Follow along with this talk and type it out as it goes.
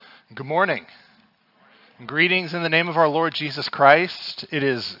Good morning. Greetings in the name of our Lord Jesus Christ. It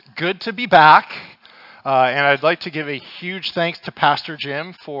is good to be back, and I'd like to give a huge thanks to Pastor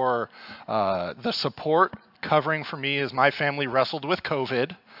Jim for the support covering for me as my family wrestled with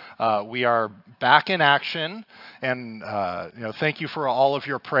COVID. We are back in action, and thank you for all of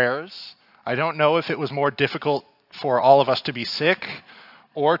your prayers. I don't know if it was more difficult for all of us to be sick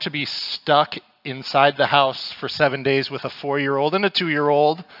or to be stuck inside the house for 7 days with a 4-year-old and a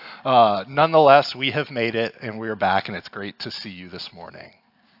 2-year-old. Nonetheless, we have made it, and we are back, and it's great to see you this morning.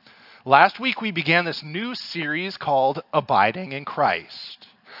 Last week, we began this new series called Abiding in Christ,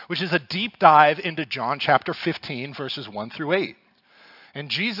 which is a deep dive into John chapter 15, verses 1 through 8. And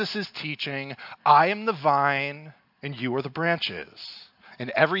Jesus is teaching, I am the vine, and you are the branches,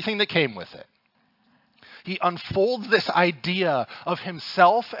 and everything that came with it. He unfolds this idea of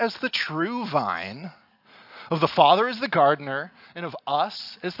himself as the true vine, of the Father as the gardener, and of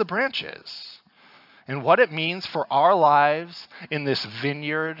us as the branches, and what it means for our lives in this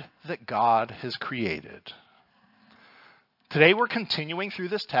vineyard that God has created. Today we're continuing through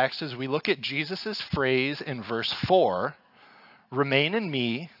this text as we look at Jesus' phrase in verse 4, remain in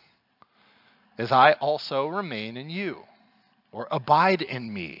me as I also remain in you, or abide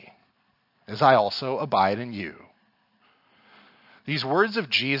in me as I also abide in you. These words of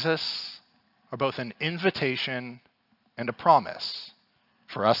Jesus are both an invitation and a promise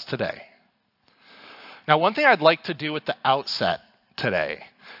for us today. Now, one thing I'd like to do at the outset today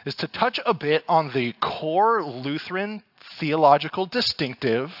is to touch a bit on the core Lutheran theological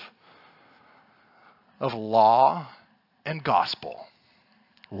distinctive of law and gospel.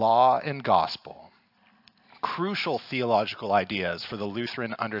 Law and gospel. Crucial theological ideas for the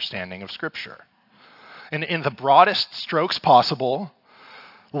Lutheran understanding of Scripture. And in the broadest strokes possible,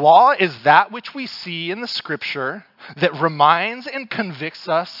 law is that which we see in the Scripture that reminds and convicts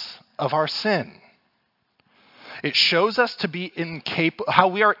us of our sin. It shows us to be how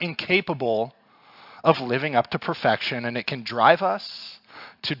we are incapable of living up to perfection, and it can drive us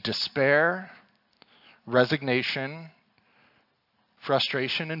to despair, resignation,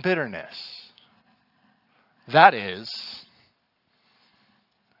 frustration, and bitterness. That is,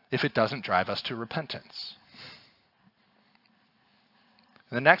 if it doesn't drive us to repentance.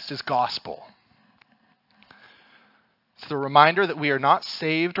 The next is gospel. It's the reminder that we are not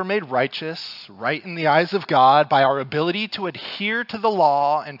saved or made righteous, right in the eyes of God, by our ability to adhere to the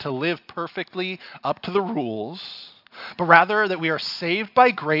law and to live perfectly up to the rules, but rather that we are saved by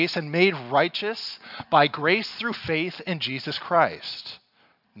grace and made righteous by grace through faith in Jesus Christ,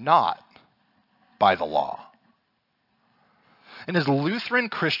 not by the law. And as Lutheran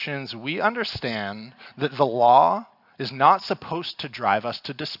Christians, we understand that the law is not supposed to drive us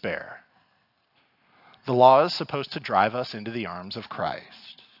to despair. The law is supposed to drive us into the arms of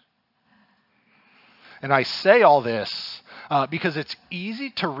Christ. And I say all this because it's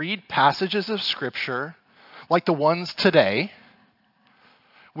easy to read passages of Scripture like the ones today,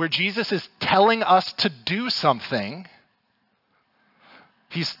 where Jesus is telling us to do something.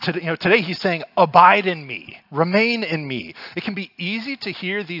 Today he's saying, abide in me, remain in me. It can be easy to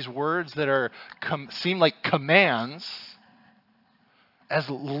hear these words that seem like commands as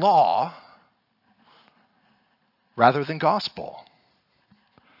law rather than gospel.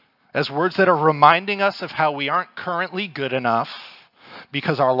 As words that are reminding us of how we aren't currently good enough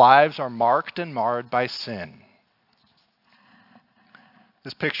because our lives are marked and marred by sin.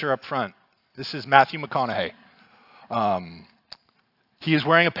 This picture up front, this is Matthew McConaughey. He is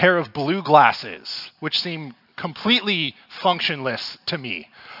wearing a pair of blue glasses, which seem completely functionless to me.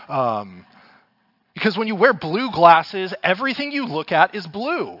 Because when you wear blue glasses, everything you look at is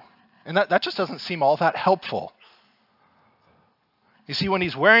blue. And that just doesn't seem all that helpful. You see, when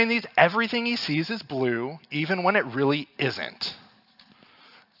he's wearing these, everything he sees is blue, even when it really isn't.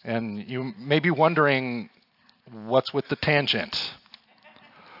 And you may be wondering, what's with the tangent?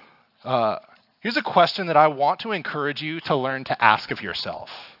 Here's a question that I want to encourage you to learn to ask of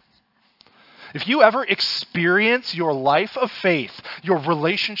yourself. If you ever experience your life of faith, your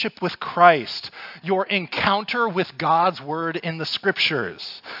relationship with Christ, your encounter with God's word in the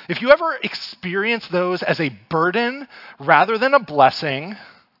Scriptures, if you ever experience those as a burden rather than a blessing,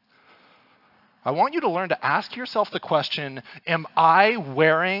 I want you to learn to ask yourself the question, am I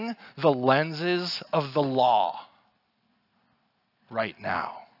wearing the lenses of the law right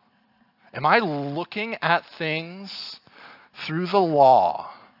now? Am I looking at things through the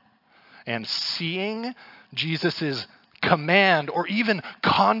law and seeing Jesus' command or even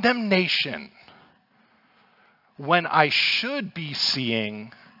condemnation when I should be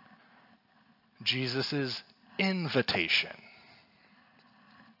seeing Jesus' invitation?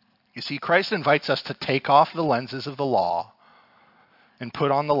 You see, Christ invites us to take off the lenses of the law and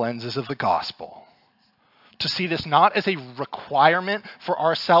put on the lenses of the gospel. To see this not as a requirement for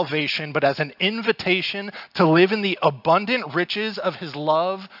our salvation, but as an invitation to live in the abundant riches of his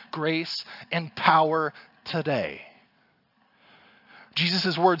love, grace, and power today.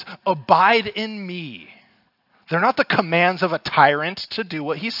 Jesus' words, abide in me. They're not the commands of a tyrant to do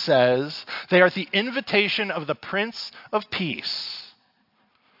what he says. They are the invitation of the Prince of Peace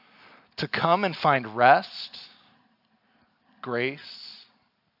to come and find rest, grace,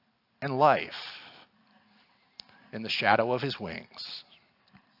 and life in the shadow of his wings.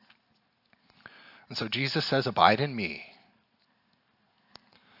 And so Jesus says, abide in me.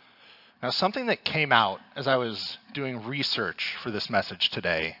 Now, something that came out as I was doing research for this message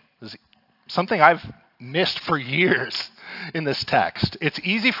today is something I've missed for years in this text. It's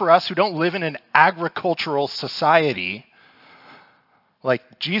easy for us who don't live in an agricultural society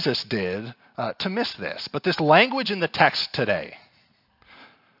like Jesus did to miss this. But this language in the text today,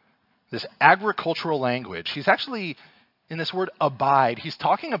 this agricultural language, he's actually, in this word abide, he's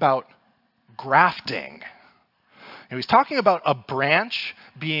talking about grafting. And he's talking about a branch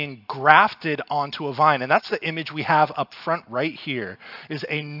being grafted onto a vine. And that's the image we have up front right here, is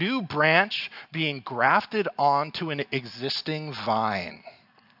a new branch being grafted onto an existing vine.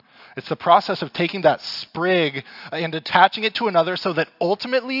 It's the process of taking that sprig and attaching it to another so that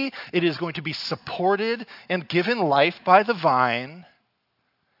ultimately it is going to be supported and given life by the vine,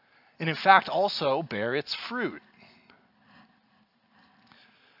 and in fact also bear its fruit.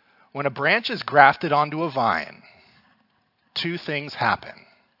 When a branch is grafted onto a vine, two things happen.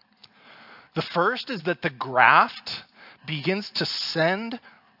 The first is that the graft begins to send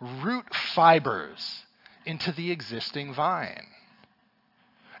root fibers into the existing vine.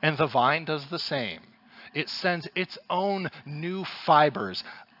 And the vine does the same. It sends its own new fibers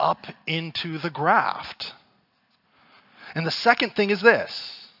up into the graft. And the second thing is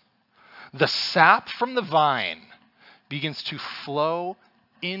this. The sap from the vine begins to flow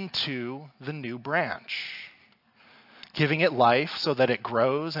into the new branch, giving it life so that it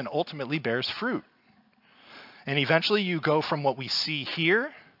grows and ultimately bears fruit. And eventually you go from what we see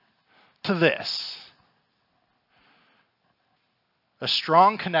here to this. A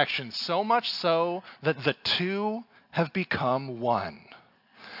strong connection, so much so that the two have become one.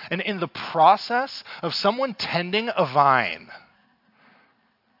 And in the process of someone tending a vine,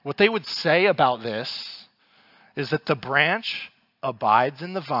 what they would say about this is that the branch abides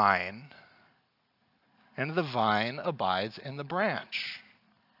in the vine, and the vine abides in the branch.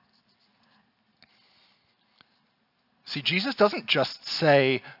 See, Jesus doesn't just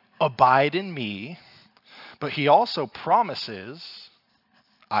say, abide in me, but he also promises,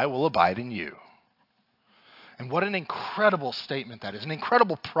 I will abide in you. And what an incredible statement that is, an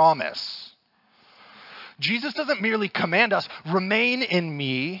incredible promise. Jesus doesn't merely command us, remain in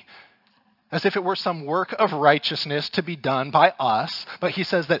me, as if it were some work of righteousness to be done by us, but he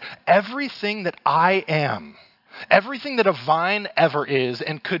says that everything that I am, everything that a vine ever is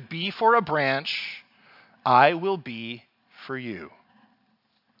and could be for a branch, I will be for you.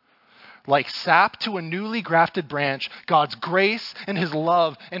 Like sap to a newly grafted branch, God's grace and his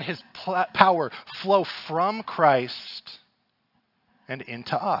love and his power flow from Christ and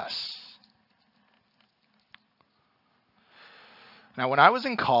into us. Now, when I was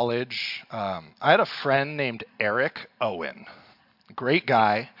in college, I had a friend named Eric Owen. Great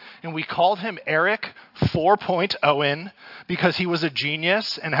guy. And we called him Eric 4.0 Owen because he was a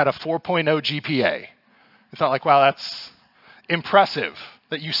genius and had a 4.0 GPA. We thought like, wow, that's impressive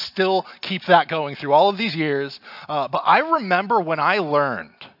that you still keep that going through all of these years. But I remember when I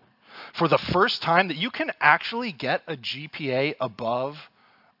learned for the first time that you can actually get a GPA above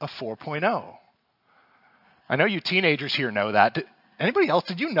a 4.0. I know you teenagers here know that. Anybody else,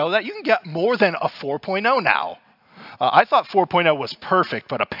 did you know that? You can get more than a 4.0 now. I thought 4.0 was perfect,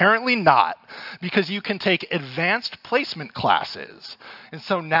 but apparently not, because you can take advanced placement classes. And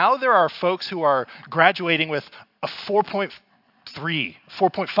so now there are folks who are graduating with a 4.3, 4.5,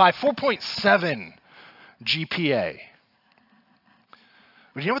 4.7 GPA.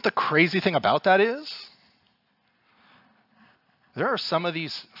 But you know what the crazy thing about that is? There are some of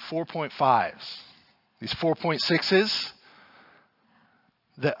these 4.5s, these 4.6s,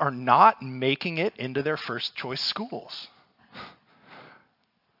 that are not making it into their first choice schools.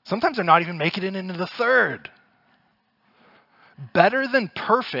 Sometimes they're not even making it into the third. Better than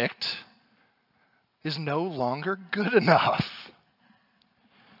perfect is no longer good enough.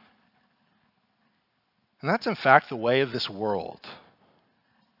 And that's in fact the way of this world.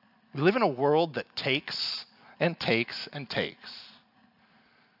 We live in a world that takes and takes and takes.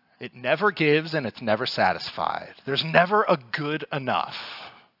 It never gives and it's never satisfied. There's never a good enough.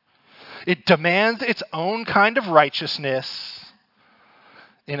 It demands its own kind of righteousness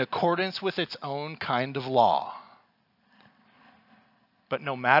in accordance with its own kind of law. But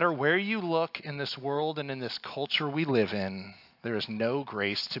no matter where you look in this world and in this culture we live in, there is no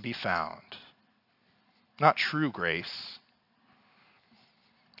grace to be found. Not true grace.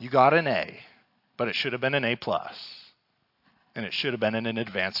 You got an A, but it should have been an A+, and it should have been in an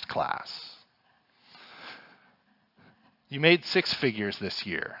advanced class. You made 6 figures this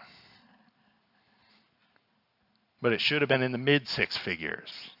year, but it should have been in the mid 6 figures,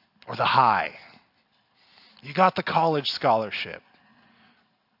 or the high. You got the college scholarship,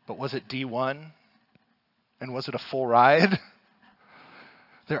 but was it D1? And was it a full ride?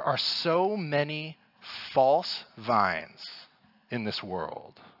 There are so many false vines in this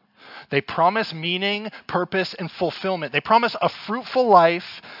world. They promise meaning, purpose, and fulfillment. They promise a fruitful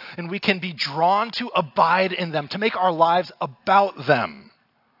life, and we can be drawn to abide in them, to make our lives about them.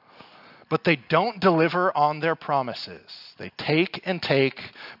 But they don't deliver on their promises. They take and take,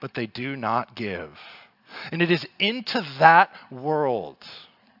 but they do not give. And it is into that world,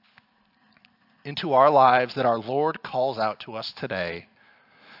 into our lives, that our Lord calls out to us today.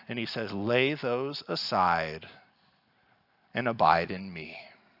 And he says, lay those aside and abide in me.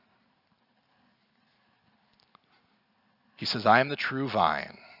 He says, I am the true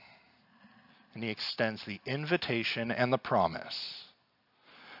vine. And he extends the invitation and the promise.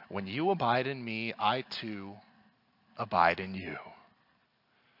 When you abide in me, I too abide in you.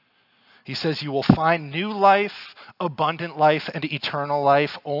 He says you will find new life, abundant life, and eternal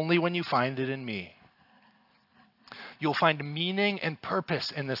life only when you find it in me. You'll find meaning and purpose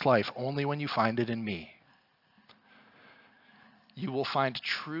in this life only when you find it in me. You will find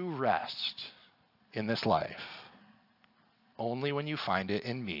true rest in this life only when you find it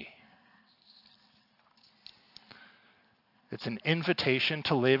in me. It's an invitation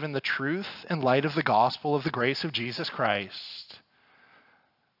to live in the truth and light of the gospel of the grace of Jesus Christ.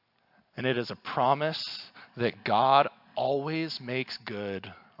 And it is a promise that God always makes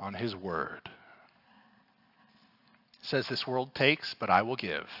good on his word. It says, this world takes, but I will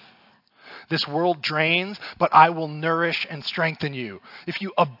give. This world drains, but I will nourish and strengthen you. If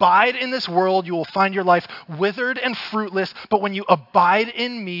you abide in this world, you will find your life withered and fruitless. But when you abide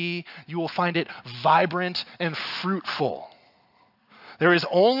in me, you will find it vibrant and fruitful. There is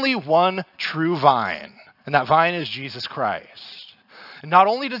only one true vine, and that vine is Jesus Christ. And not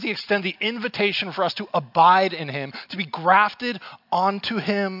only does he extend the invitation for us to abide in him, to be grafted onto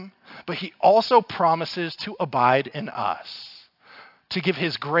him, but he also promises to abide in us, to give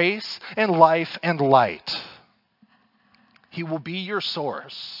his grace and life and light. He will be your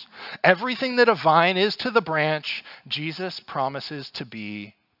source. Everything that a vine is to the branch, Jesus promises to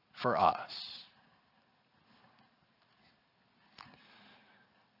be for us.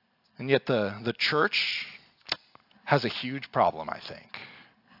 And yet the church has a huge problem, I think.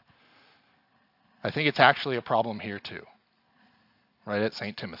 I think it's actually a problem here too, right at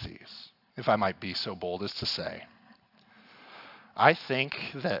St. Timothy's, if I might be so bold as to say. I think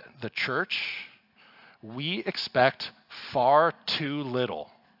that the church, we expect far too little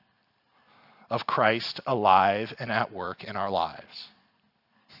of Christ alive and at work in our lives,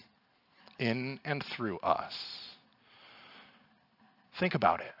 in and through us. Think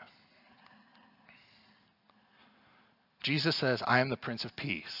about it. Jesus says, I am the Prince of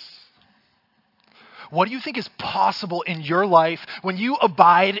Peace. What do you think is possible in your life when you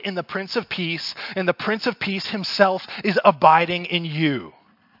abide in the Prince of Peace and the Prince of Peace himself is abiding in you?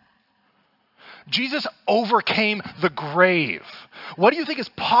 Jesus overcame the grave. What do you think is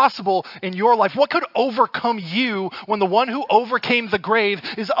possible in your life? What could overcome you when the one who overcame the grave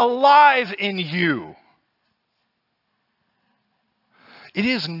is alive in you? It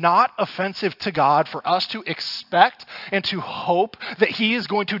is not offensive to God for us to expect and to hope that he is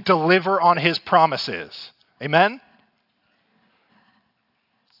going to deliver on his promises. Amen?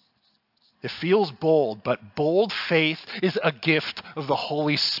 It feels bold, but bold faith is a gift of the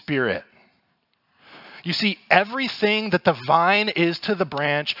Holy Spirit. You see, everything that the vine is to the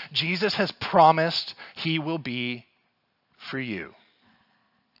branch, Jesus has promised he will be for you.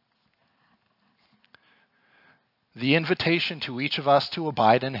 The invitation to each of us to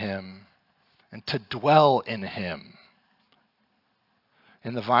abide in him and to dwell in him,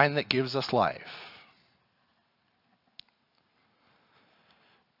 in the vine that gives us life.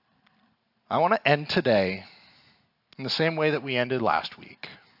 I want to end today in the same way that we ended last week,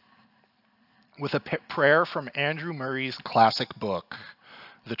 with a prayer from Andrew Murray's classic book,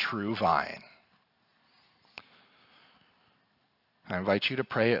 The True Vine. I invite you to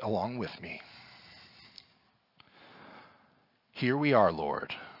pray it along with me. Here we are,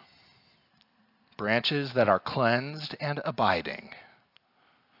 Lord, branches that are cleansed and abiding,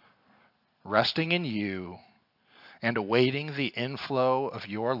 resting in you and awaiting the inflow of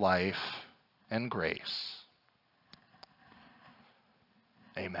your life and grace.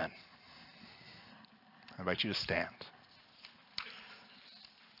 Amen. I invite you to stand.